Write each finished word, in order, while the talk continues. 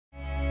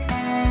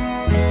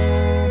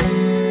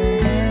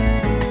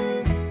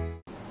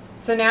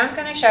So now I'm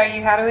going to show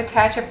you how to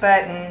attach a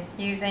button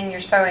using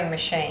your sewing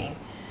machine.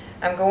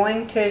 I'm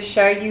going to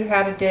show you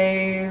how to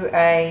do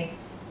a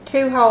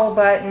 2-hole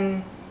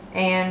button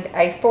and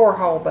a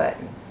 4-hole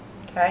button.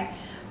 Okay.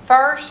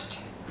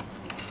 First,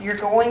 you're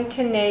going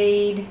to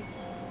need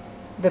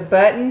the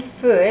button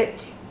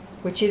foot,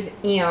 which is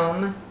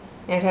M,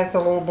 and it has the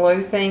little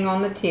blue thing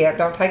on the tip.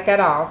 Don't take that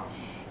off.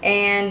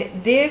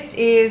 And this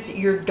is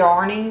your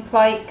darning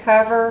plate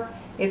cover.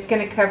 It's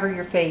going to cover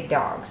your feed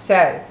dog.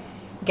 So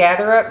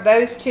gather up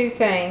those two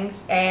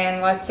things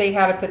and let's see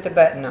how to put the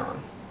button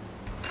on.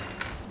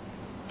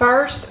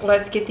 First,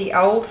 let's get the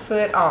old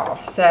foot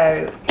off.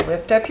 So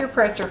lift up your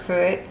presser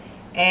foot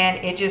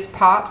and it just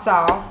pops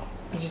off.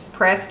 You just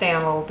press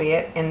down a little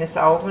bit and this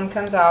old one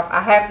comes off. I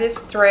have this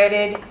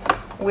threaded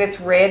with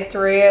red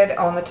thread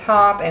on the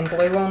top and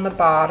blue on the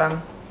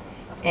bottom,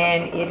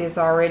 and it is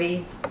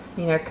already,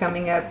 you know,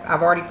 coming up.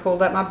 I've already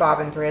pulled up my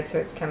bobbin thread, so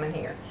it's coming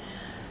here.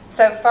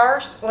 So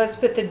first, let's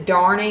put the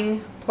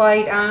darning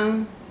plate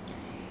on.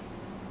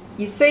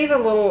 You see the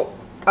little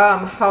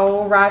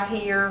hole right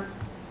here?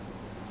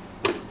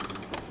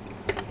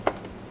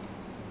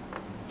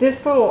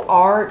 This little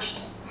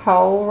arched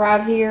hole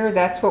right here,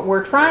 that's what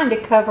we're trying to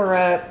cover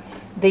up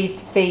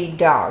these feed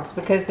dogs,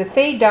 because the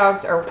feed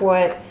dogs are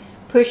what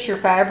push your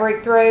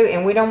fabric through,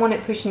 and we don't want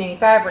it pushing any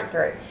fabric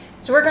through.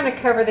 So we're going to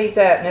cover these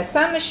up. Now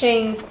some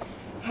machines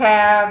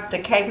have the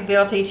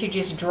capability to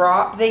just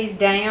drop these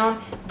down.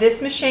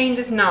 This machine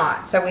does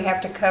not, so we have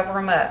to cover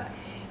them up.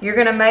 You're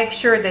going to make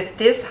sure that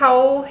this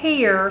hole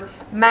here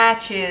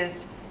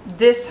matches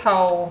this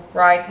hole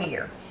right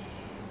here.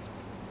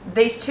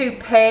 These two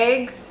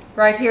pegs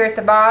right here at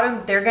the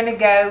bottom, they're going to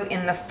go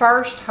in the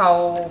first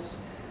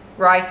holes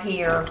right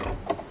here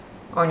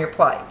on your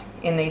plate,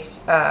 in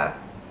these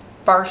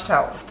first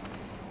holes.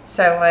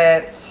 So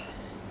let's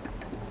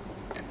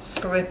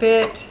slip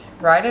it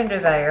right under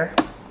there,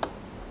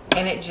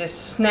 and it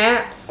just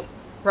snaps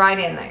right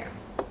in there.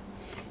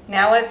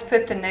 Now let's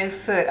put the new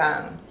foot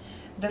on.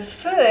 The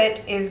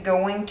foot is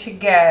going to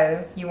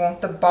go, you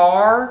want the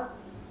bar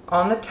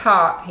on the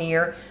top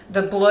here.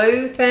 The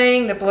blue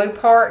thing, the blue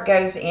part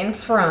goes in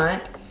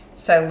front.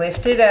 So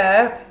lift it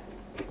up,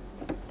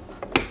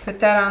 put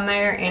that on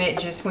there, and it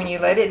just, when you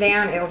let it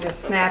down, it'll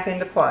just snap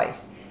into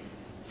place.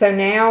 So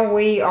now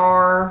we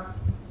are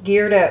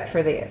geared up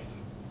for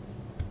this.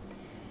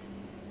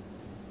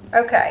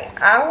 Okay,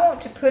 I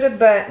want to put a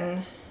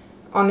button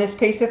on this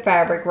piece of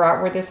fabric right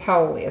where this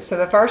hole is. So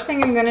the first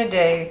thing I'm going to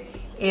do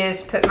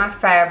is put my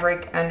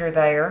fabric under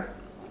there.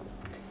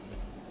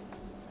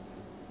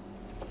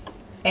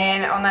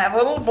 And on that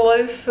little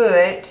blue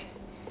foot,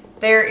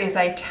 there is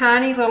a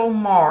tiny little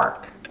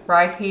mark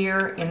right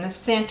here in the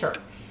center.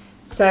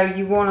 So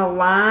you want to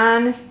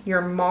line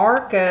your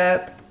mark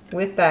up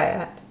with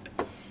that.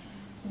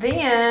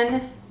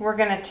 Then we're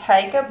going to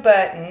take a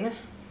button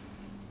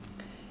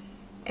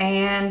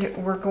and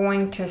we're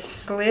going to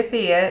slip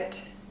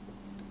it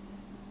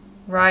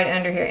right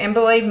under here. And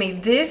believe me,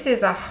 this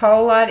is a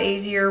whole lot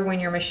easier when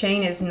your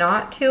machine is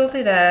not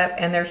tilted up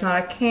and there's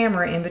not a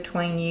camera in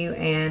between you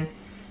and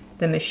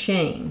the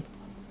machine.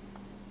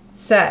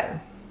 So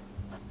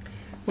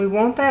we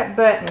want that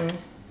button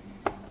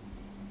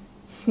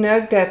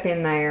snugged up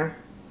in there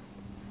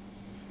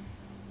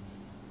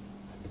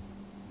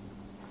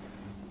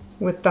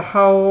with the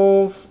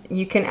holes.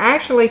 You can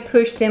actually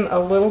push them a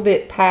little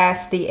bit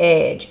past the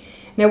edge.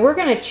 Now we're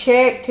going to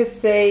check to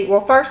see,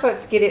 well first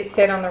let's get it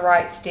set on the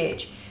right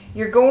stitch.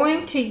 You're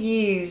going to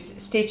use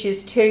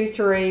stitches 2,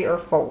 3, or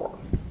 4.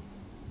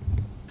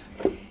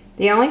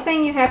 The only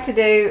thing you have to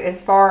do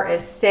as far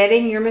as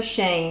setting your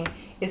machine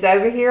is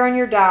over here on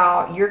your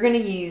dial, you're going to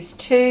use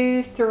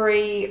 2,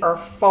 3, or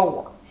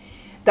 4.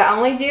 The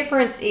only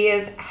difference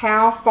is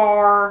how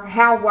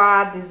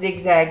wide the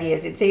zigzag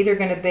is. It's either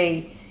going to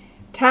be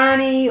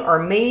tiny or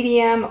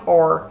medium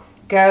or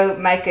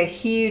make a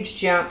huge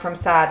jump from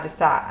side to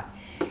side.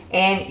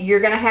 And you're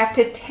going to have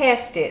to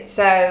test it.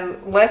 So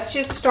let's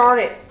just start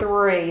at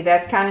 3.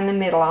 That's kind of in the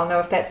middle. I'll know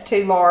if that's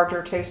too large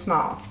or too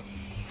small.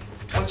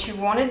 What you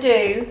want to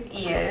do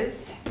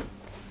is,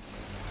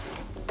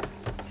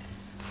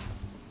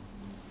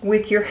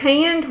 with your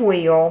hand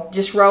wheel,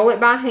 just roll it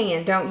by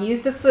hand. Don't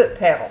use the foot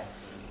pedal.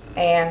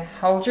 And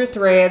hold your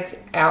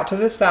threads out to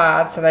the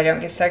side so they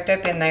don't get sucked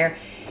up in there.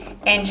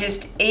 And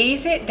just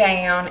ease it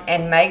down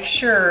and make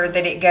sure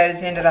that it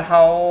goes into the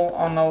hole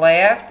on the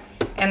left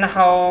and the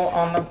hole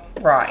on the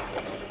right.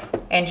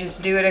 And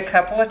just do it a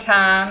couple of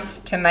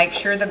times to make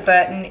sure the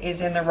button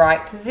is in the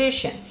right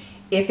position.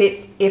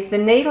 If the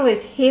needle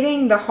is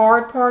hitting the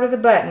hard part of the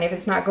button, if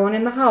it's not going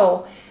in the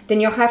hole, then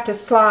you'll have to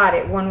slide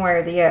it one way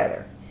or the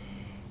other.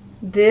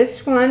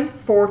 This one,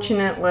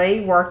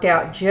 fortunately, worked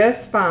out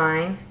just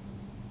fine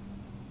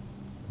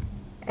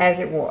as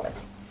it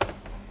was.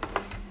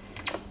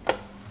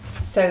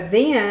 So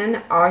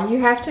then, all you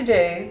have to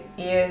do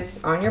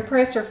is, on your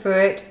presser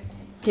foot,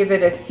 give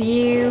it a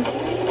few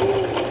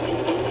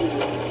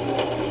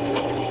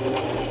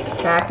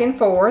back and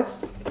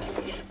forths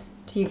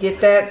till you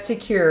get that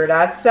secured.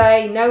 I'd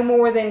say no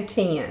more than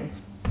 10,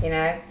 you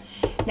know.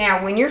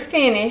 Now when you're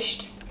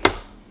finished,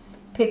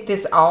 pick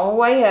this all the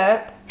way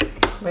up,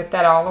 lift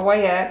that all the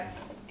way up,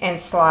 and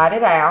slide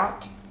it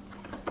out.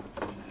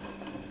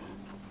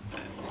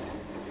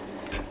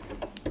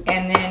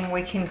 And then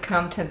we can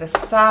come to the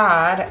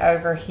side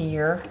over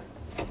here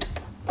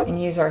and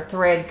use our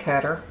thread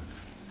cutter.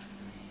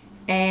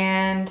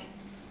 And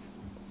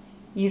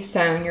you've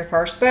sewn your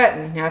first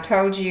button. Now I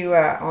told you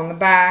on the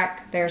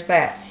back, there's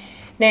that.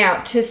 Now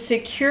to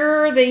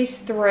secure these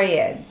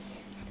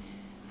threads,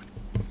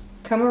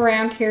 come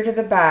around here to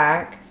the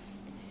back,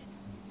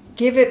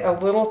 give it a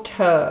little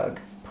tug,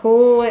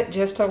 pull it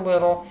just a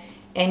little,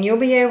 and you'll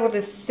be able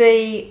to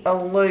see a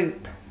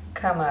loop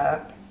come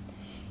up.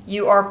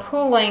 You are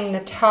pulling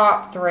the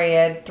top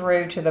thread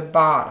through to the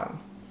bottom.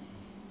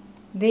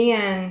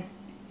 Then,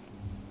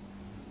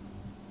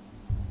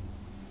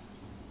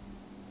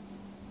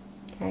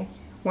 okay,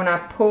 when I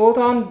pulled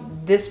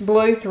on this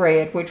blue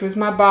thread, which was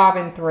my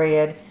bobbin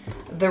thread,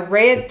 the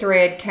red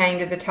thread came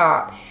to the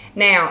top.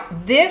 Now,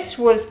 this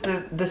was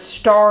the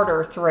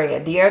starter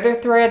thread. The other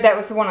thread, that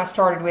was the one I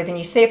started with, and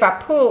you see if I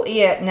pull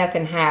it,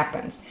 nothing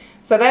happens.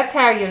 So that's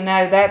how you'll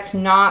know that's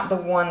not the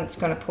one that's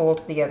going to pull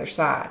to the other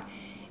side.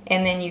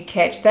 And then you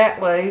catch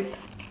that loop,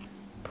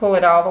 pull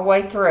it all the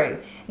way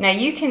through. Now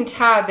you can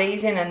tie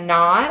these in a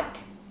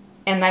knot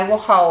and they will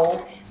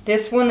hold.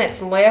 This one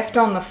that's left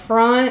on the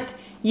front,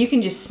 you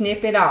can just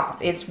snip it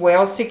off. It's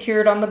well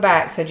secured on the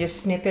back, so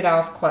just snip it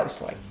off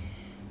closely.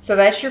 So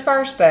that's your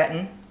first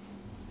button.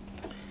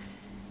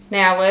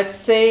 Now let's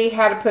see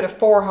how to put a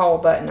 4-hole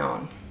button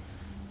on.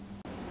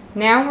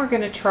 Now we're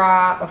going to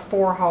try a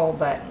 4-hole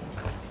button.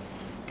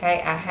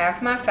 Okay, I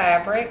have my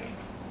fabric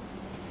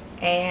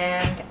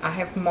and I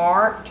have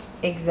marked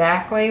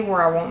exactly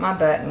where I want my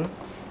button.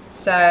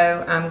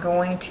 So I'm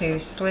going to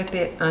slip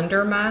it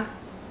under my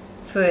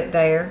foot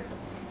there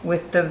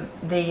with I'm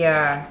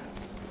going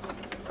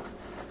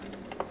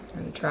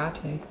to try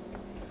to.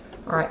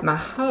 Alright, my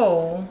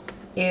hole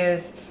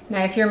is,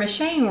 now if your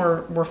machine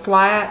were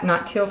flat,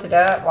 not tilted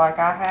up like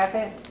I have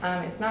it,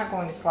 it's not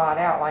going to slide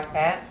out like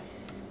that.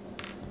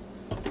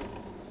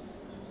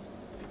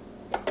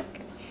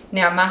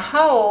 Now my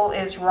hole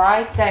is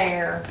right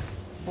there,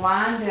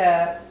 lined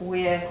up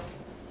with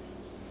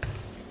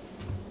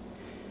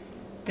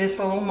this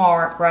little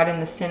mark right in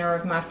the center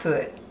of my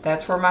foot.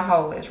 That's where my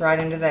hole is, right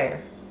under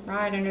there.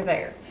 Right under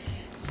there.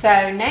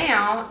 So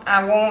now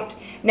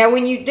now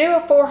when you do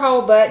a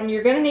 4-hole button,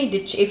 you're going to need to,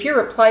 if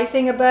you're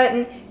replacing a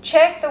button,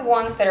 check the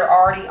ones that are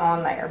already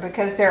on there,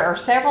 because there are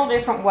several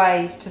different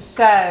ways to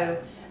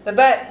sew the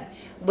button.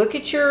 Look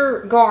at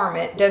your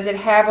garment. Does it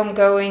have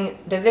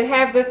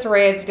the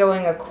threads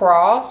going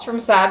across from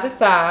side to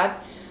side,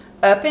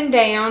 up and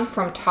down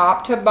from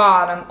top to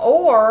bottom,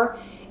 or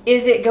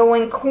is it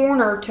going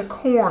corner to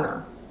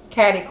corner,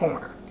 catty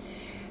corner?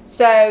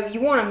 So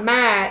you want to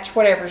match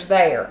whatever's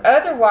there.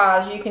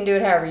 Otherwise, you can do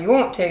it however you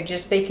want to.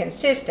 Just be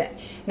consistent.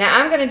 Now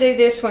I'm going to do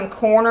this one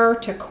corner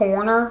to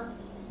corner,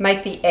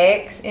 make the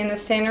X in the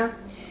center.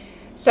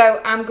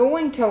 So I'm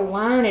going to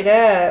line it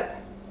up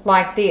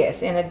like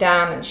this in a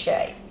diamond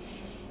shape.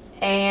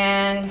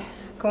 And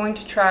going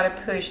to try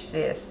to push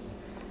this.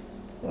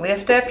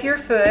 Lift up your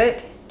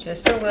foot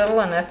just a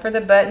little, enough for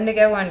the button to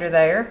go under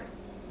there.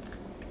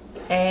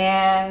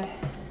 And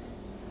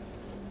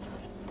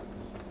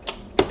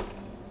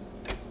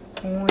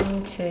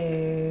going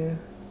to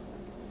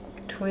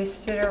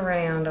twist it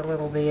around a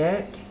little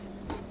bit.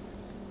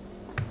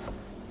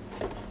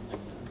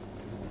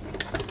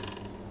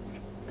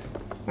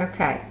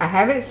 Okay, I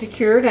have it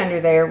secured under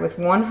there with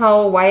one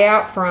hole way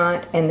out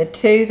front, and the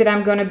two that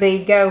I'm going to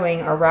be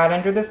going are right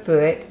under the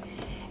foot.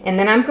 And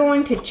then I'm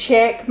going to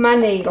check my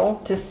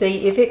needle to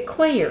see if it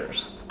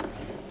clears.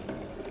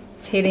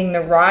 It's hitting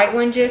the right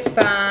one just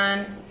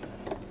fine.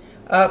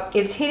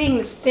 It's hitting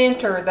the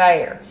center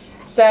there.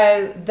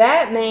 So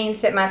that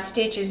means that my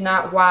stitch is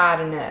not wide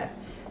enough.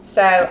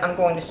 So I'm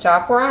going to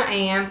stop where I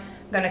am.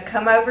 I'm going to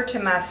come over to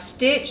my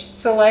stitch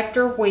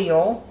selector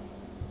wheel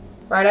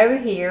right over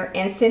here,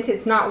 and since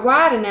it's not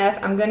wide enough,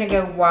 I'm going to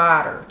go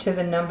wider to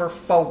the number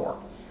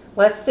 4.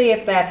 Let's see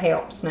if that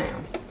helps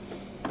now.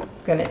 I'm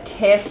going to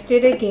test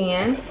it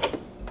again.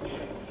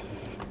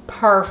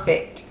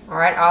 Perfect.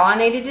 Alright, all I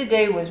needed to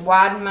do was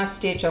widen my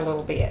stitch a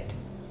little bit.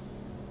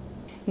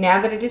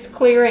 Now that it is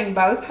clearing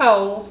both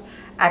holes,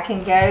 I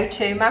can go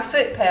to my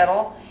foot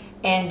pedal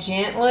and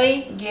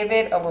gently give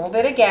it a little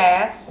bit of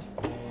gas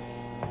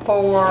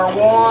for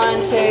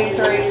 1, 2,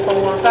 3,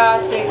 4,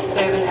 5, 6,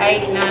 7,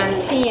 8,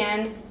 9,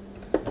 10,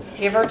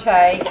 give or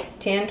take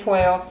 10,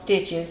 12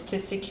 stitches to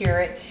secure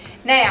it.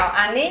 Now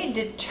I need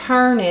to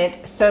turn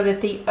it so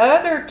that the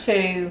other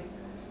 2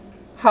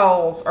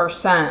 holes are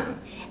sewn.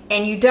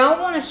 And you don't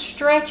want to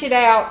stretch it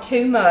out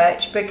too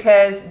much,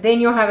 because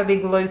then you'll have a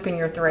big loop in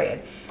your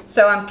thread.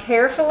 So I'm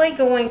carefully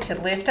going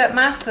to lift up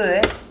my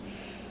foot,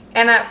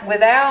 and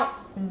without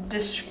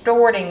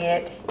distorting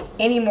it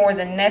any more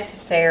than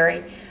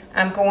necessary,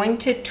 I'm going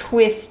to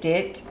twist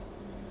it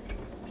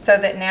so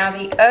that now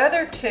the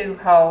other 2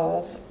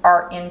 holes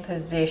are in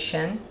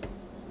position.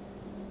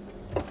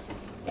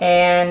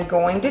 and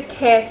going to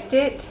test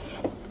it.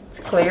 It's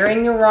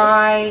clearing the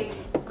right,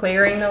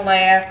 clearing the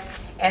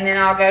left, and then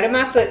I'll go to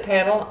my foot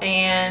pedal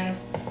and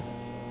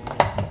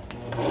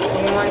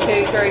 1,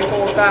 2, 3,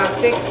 4, 5,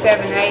 6,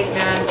 7, 8,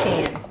 9,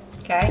 10.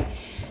 Okay?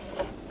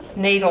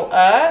 Needle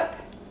up.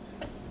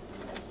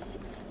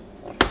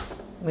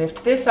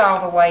 Lift this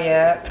all the way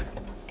up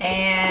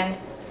and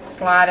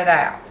slide it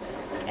out.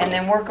 And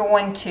then we're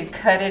going to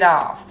cut it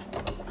off.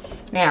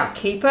 Now,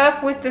 keep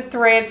up with the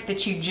threads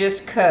that you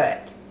just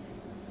cut.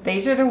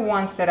 These are the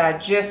ones that I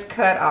just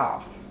cut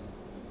off.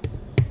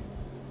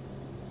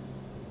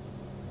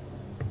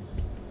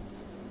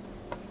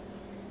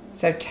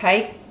 So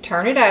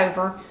turn it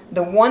over.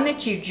 The one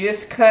that you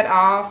just cut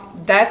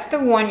off, that's the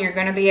one you're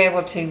going to be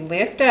able to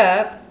lift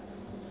up,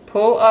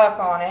 pull up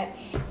on it,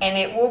 and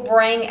it will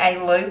bring a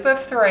loop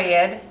of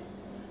thread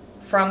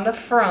from the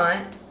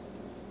front.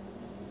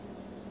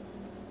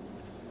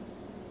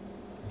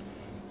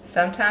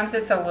 Sometimes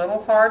it's a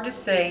little hard to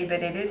see,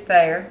 but it is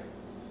there.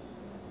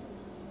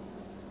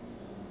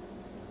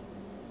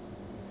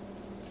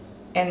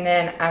 And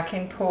then I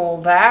can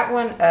pull that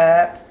one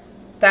up.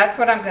 That's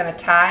what I'm going to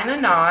tie in a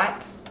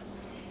knot.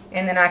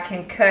 And then I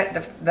can cut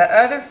the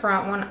other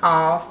front one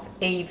off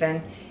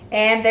even.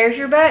 And there's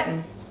your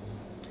button.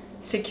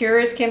 Secure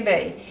as can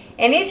be.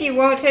 And if you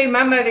want to,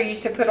 my mother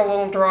used to put a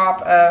little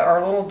drop or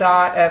a little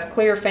dot of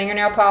clear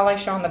fingernail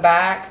polish on the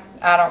back.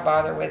 I don't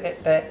bother with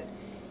it, but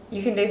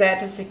you can do that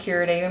to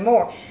secure it even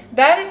more.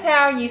 That is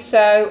how you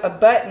sew a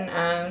button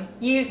on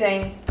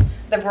using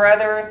the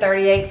Brother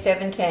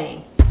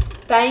 3817.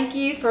 Thank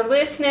you for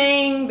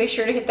listening. Be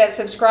sure to hit that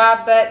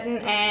subscribe button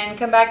and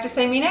come back to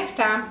see me next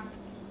time.